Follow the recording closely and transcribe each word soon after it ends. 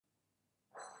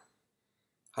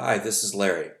Hi, this is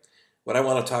Larry. What I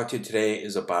want to talk to you today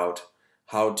is about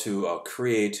how to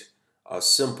create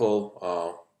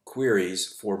simple queries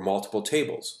for multiple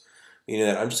tables. Meaning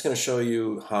that I'm just going to show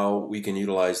you how we can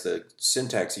utilize the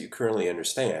syntax that you currently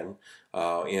understand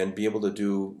and be able to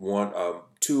do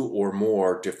two or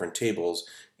more different tables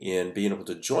and being able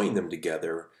to join them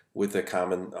together with a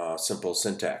common simple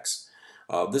syntax.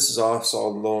 This is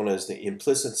also known as the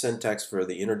implicit syntax for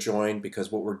the inner join,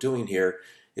 because what we're doing here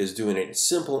is doing a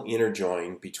simple inner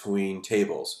join between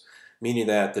tables, meaning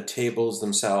that the tables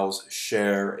themselves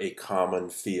share a common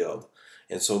field.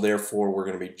 And so therefore we're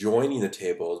going to be joining the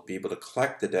tables, be able to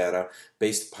collect the data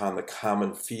based upon the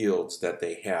common fields that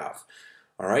they have.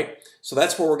 All right, so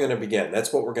that's where we're going to begin.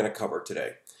 That's what we're going to cover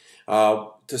today.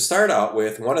 To start out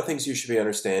with, one of the things you should be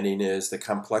understanding is the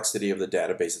complexity of the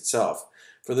database itself.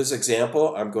 For this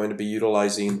example, I'm going to be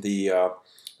utilizing the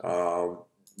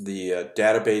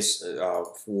database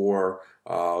for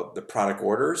the product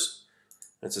orders.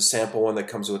 It's a sample one that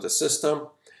comes with the system.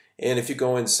 And if you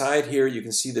go inside here, you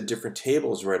can see the different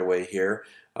tables right away here.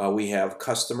 We have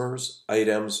customers,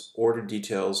 items, order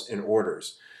details, and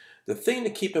orders. The thing to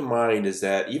keep in mind is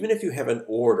that even if you have an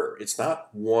order, it's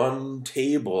not one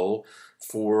table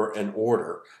for an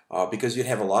order because you'd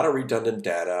have a lot of redundant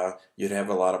data, you'd have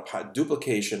a lot of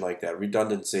duplication like that,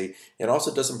 redundancy. It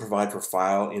also doesn't provide for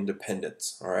file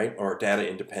independence, all right, or data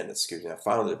independence, excuse me, not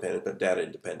file independence, but data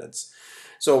independence.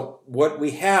 So what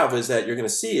we have is that you're going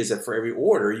to see is that for every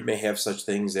order, you may have such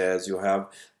things as you'll have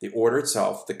the order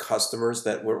itself, the customers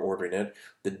that were ordering it,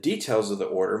 the details of the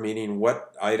order, meaning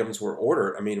what items were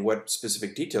ordered, what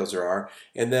specific details there are,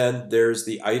 and then there's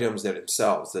the items that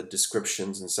themselves, the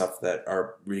descriptions and stuff that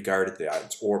are regarded the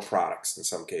items or products in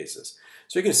some cases.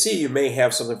 So you can see you may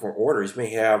have something for orders. You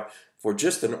may have for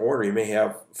just an order, you may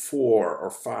have 4 or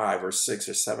 5 or 6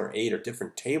 or 7 or 8 or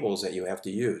different tables that you have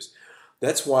to use.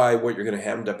 That's why what you're going to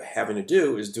end up having to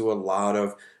do is do a lot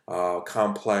of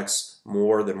complex,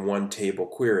 more than one table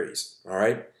queries. All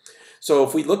right. So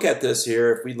if we look at this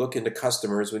here, if we look into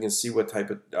customers, we can see what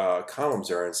type of columns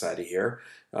are inside of here.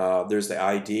 There's the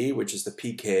ID, which is the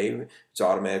PK. It's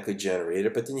automatically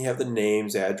generated, but then you have the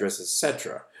names, addresses,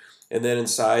 etc. And then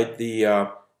inside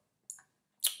the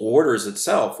orders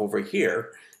itself over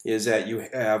here is that you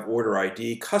have order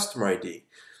ID, customer ID.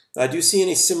 Now, do you see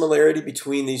any similarity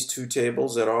between these two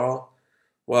tables at all?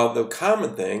 Well, the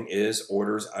common thing is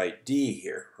orders ID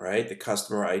here, right? The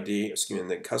customer ID, and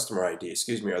the customer ID,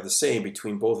 are the same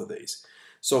between both of these.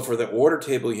 So for the order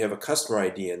table, you have a customer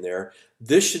ID in there.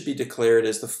 This should be declared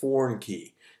as the foreign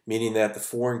key, meaning that the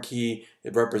foreign key,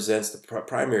 it represents the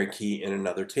primary key in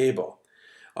another table.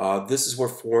 This is where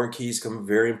foreign keys come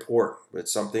very important.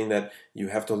 It's something that you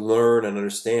have to learn and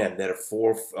understand, that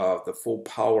the full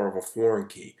power of a foreign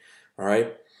key. All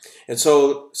right, and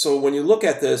so when you look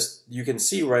at this, you can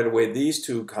see right away these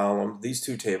two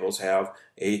tables have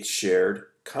a shared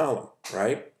column,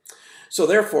 right? So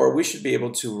therefore, we should be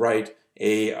able to write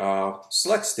a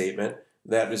select statement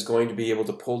that is going to be able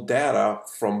to pull data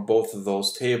from both of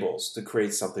those tables to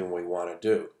create something we want to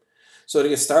do. So to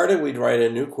get started, we'd write a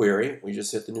new query. We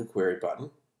just hit the new query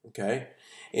button, okay?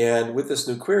 And with this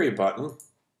new query button,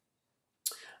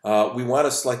 we want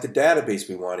to select the database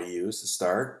we want to use to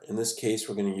start. In this case,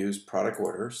 we're going to use product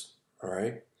orders, all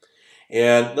right?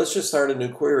 And let's just start a new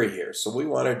query here. So what we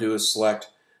want to do is select,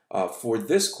 for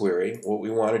this query, what we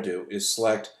want to do is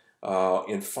select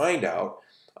and find out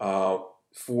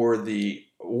for the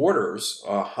orders,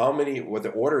 what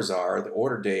the orders are, the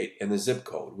order date, and the zip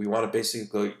code. We want to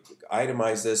basically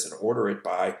itemize this and order it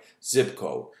by zip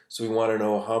code. So we want to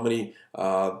know how many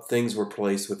things were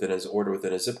placed within his order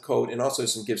within a zip code, and also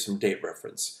give some date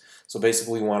reference. So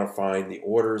basically we want to find the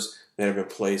orders that have been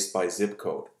placed by zip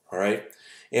code, all right?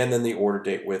 And then the order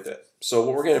date with it. So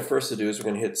what we're going to first do is we're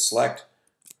going to hit select.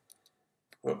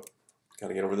 Oh, got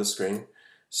to get over this screen.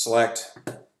 Select.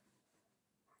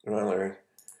 Come on, Larry.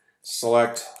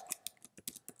 Select,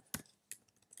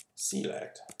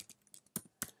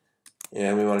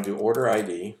 and we want to do order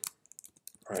ID,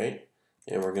 right?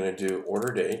 And we're going to do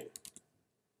order date,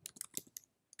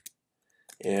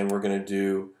 and we're going to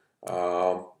do,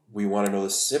 we want to know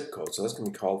the zip code, so that's going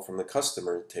to be called from the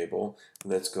customer table,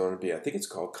 and that's going to be, I think it's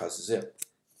called cuszip,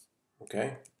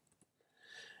 okay?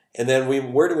 And then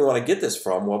where do we want to get this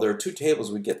from? Well, there are two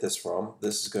tables we get this from.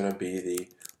 This is going to be the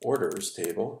orders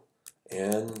table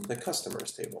and the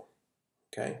customers table,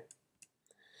 okay?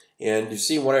 And you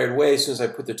see right away, as soon as I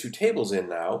put the two tables in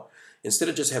now, instead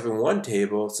of just having one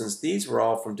table, since these were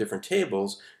all from different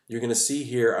tables, you're going to see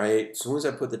here, as soon as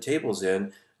I put the tables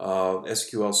in,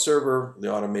 SQL Server,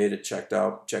 the automated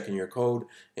checking your code,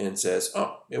 and says,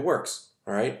 oh, it works.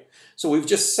 All right. So we've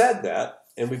just said that,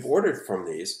 and we've ordered from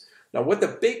these. Now, what the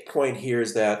big point here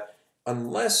is that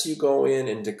unless you go in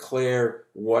and declare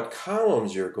what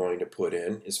columns you're going to put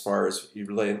in, as far as you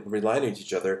relying on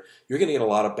each other, you're going to get a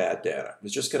lot of bad data.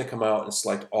 It's just going to come out and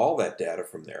select all that data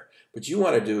from there. What you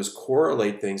want to do is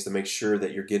correlate things to make sure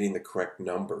that you're getting the correct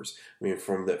numbers. I mean,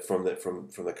 from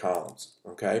the columns.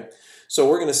 Okay. So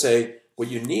we're going to say what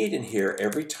you need in here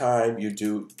anytime you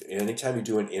do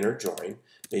an inner join.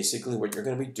 Basically, what you're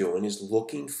going to be doing is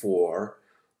looking for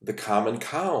the common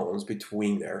columns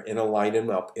between there and align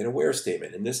them up in a where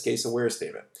statement. In this case, a where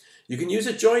statement. You can use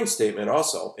a join statement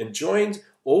also, and joins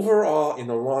overall in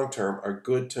the long term are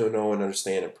good to know and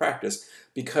understand and practice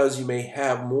because you may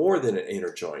have more than an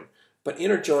inner join. But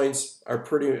inner joins are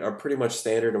pretty much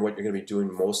standard in what you're going to be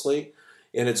doing mostly,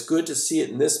 and it's good to see it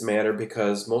in this manner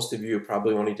because most of you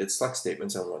probably only did select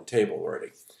statements on one table already.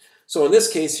 So in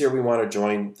this case here, we want to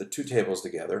join the two tables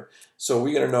together. So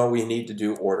we're going to know we need to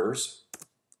do orders,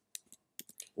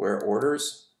 where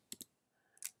orders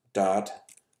dot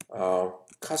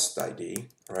cust ID,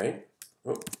 right?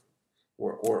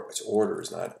 Or it's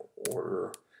orders, not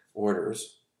order.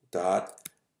 Orders dot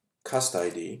cust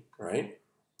ID, right?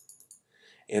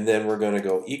 And then we're going to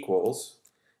go equals.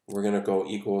 We're going to go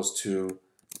equals to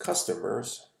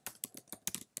customers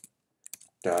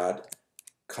dot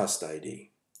cust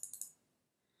ID.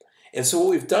 And so what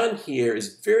we've done here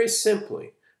is very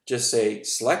simply just say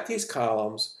select these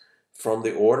columns from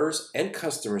the orders and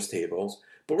customers tables,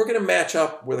 but we're going to match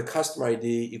up where the customer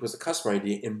ID equals the customer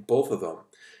ID in both of them.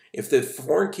 If the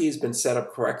foreign key has been set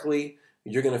up correctly,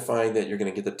 you're going to find that you're going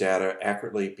to get the data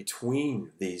accurately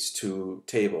between these two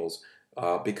tables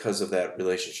because of that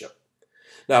relationship.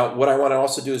 Now, what I want to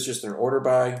also do is just an order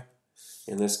by.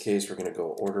 In this case, we're going to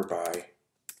go order by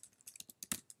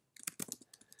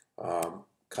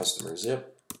customer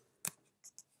zip.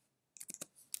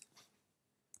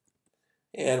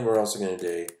 And we're also going to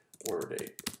do order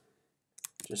date,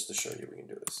 just to show you we can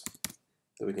do this.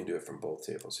 So we can do it from both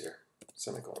tables here,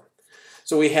 semicolon.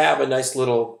 So we have a nice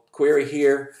little query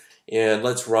here, and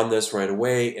let's run this right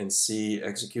away and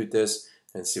execute this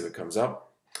and see what comes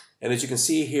up. And as you can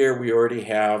see here, we already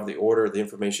have the order, the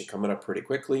information coming up pretty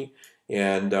quickly.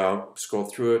 And scroll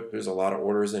through it, there's a lot of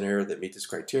orders in here that meet this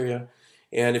criteria.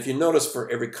 And if you notice for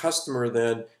every customer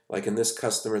then, like in this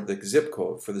customer, the zip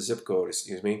code,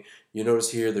 excuse me, you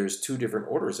notice here there's two different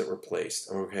orders that were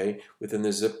placed, okay, within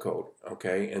the zip code,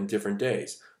 okay, and different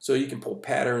days. So you can pull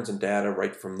patterns and data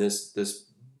right from this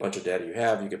bunch of data you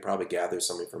have. You could probably gather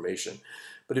some information.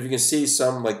 But if you can see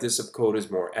some, like this zip code is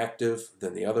more active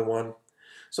than the other one.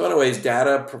 So anyways,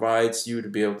 data provides you to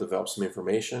be able to develop some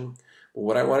information. But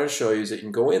what I want to show you is that you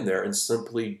can go in there and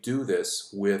simply do this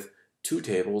with two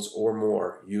tables or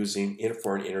more using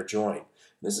for an inner join.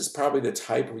 This is probably the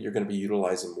type you're going to be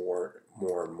utilizing more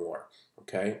and more,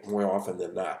 okay, more often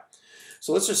than not.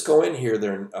 So let's just go in here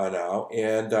now,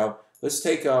 and let's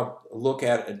take a look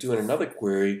at doing another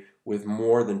query with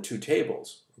more than two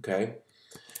tables, okay?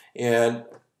 And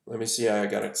let me see, I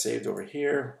got it saved over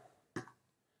here,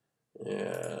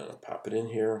 and I'll pop it in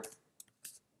here.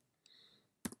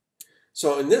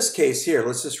 So in this case here,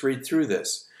 let's just read through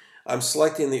this. I'm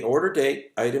selecting the order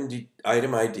date,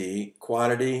 item ID,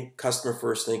 quantity, customer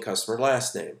first name, customer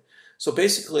last name. So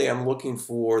basically I'm looking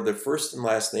for the first and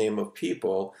last name of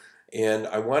people, and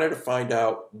I wanted to find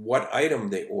out what item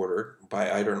they ordered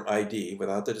by item ID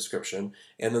without the description,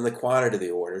 and then the quantity they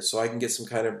ordered so I can get some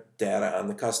kind of data on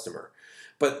the customer.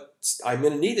 But I'm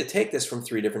going to need to take this from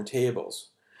three different tables.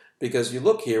 Because you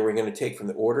look here, we're going to take from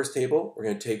the orders table, we're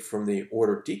going to take from the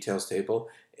order details table,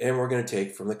 and we're going to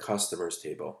take from the customers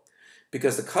table.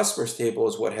 Because the customers table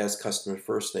is what has customer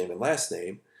first name and last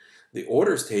name. The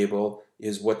orders table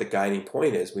is what the guiding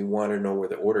point is. We want to know where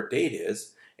the order date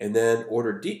is. And then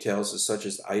order details is such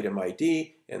as item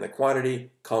ID and the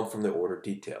quantity come from the order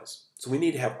details. So we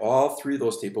need to have all three of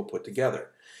those tables put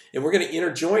together. And we're going to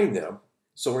interjoin them.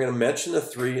 So we're going to mention the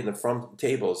three in the from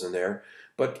tables in there.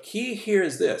 But key here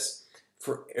is this.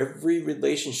 For every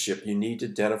relationship you need to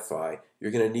identify,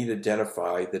 you're going to need to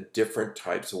identify the different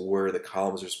types of where the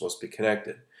columns are supposed to be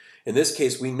connected. In this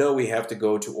case, we know we have to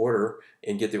go to order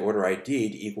and get the order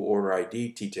ID to equal order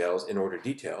ID details in order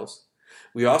details.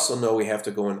 We also know we have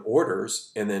to go in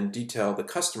orders and then detail the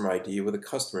customer ID with the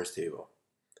customers table.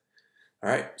 All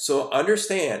right, so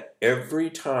understand every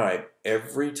time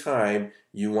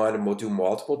you want to do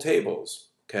multiple tables,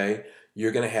 okay,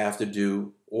 you're going to have to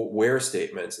do where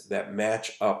statements that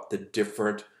match up the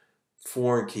different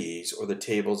foreign keys or the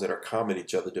tables that are common to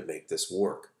each other to make this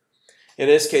work. In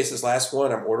this case, this last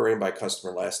one, I'm ordering by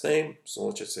customer last name. So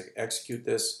let's just execute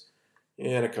this.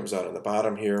 And it comes out on the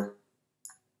bottom here.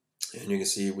 And you can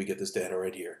see we get this data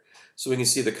right here. So we can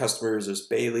see the customers. There's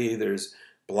Bailey, there's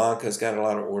Blanca's got a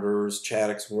lot of orders,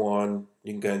 Chaddock's one.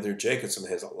 You can go through Jacobson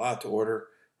has a lot to order,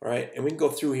 all right? And we can go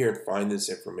through here and find this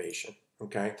information,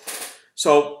 okay?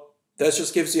 So that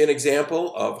just gives you an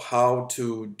example of how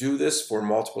to do this for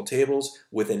multiple tables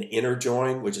with an inner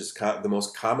join, which is the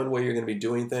most common way you're going to be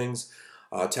doing things.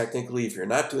 Technically, if you're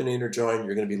not doing an inner join,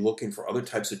 you're going to be looking for other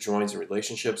types of joins and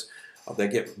relationships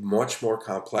that get much more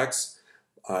complex.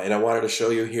 And I wanted to show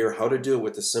you here how to do it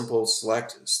with the simple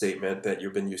select statement that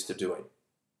you've been used to doing.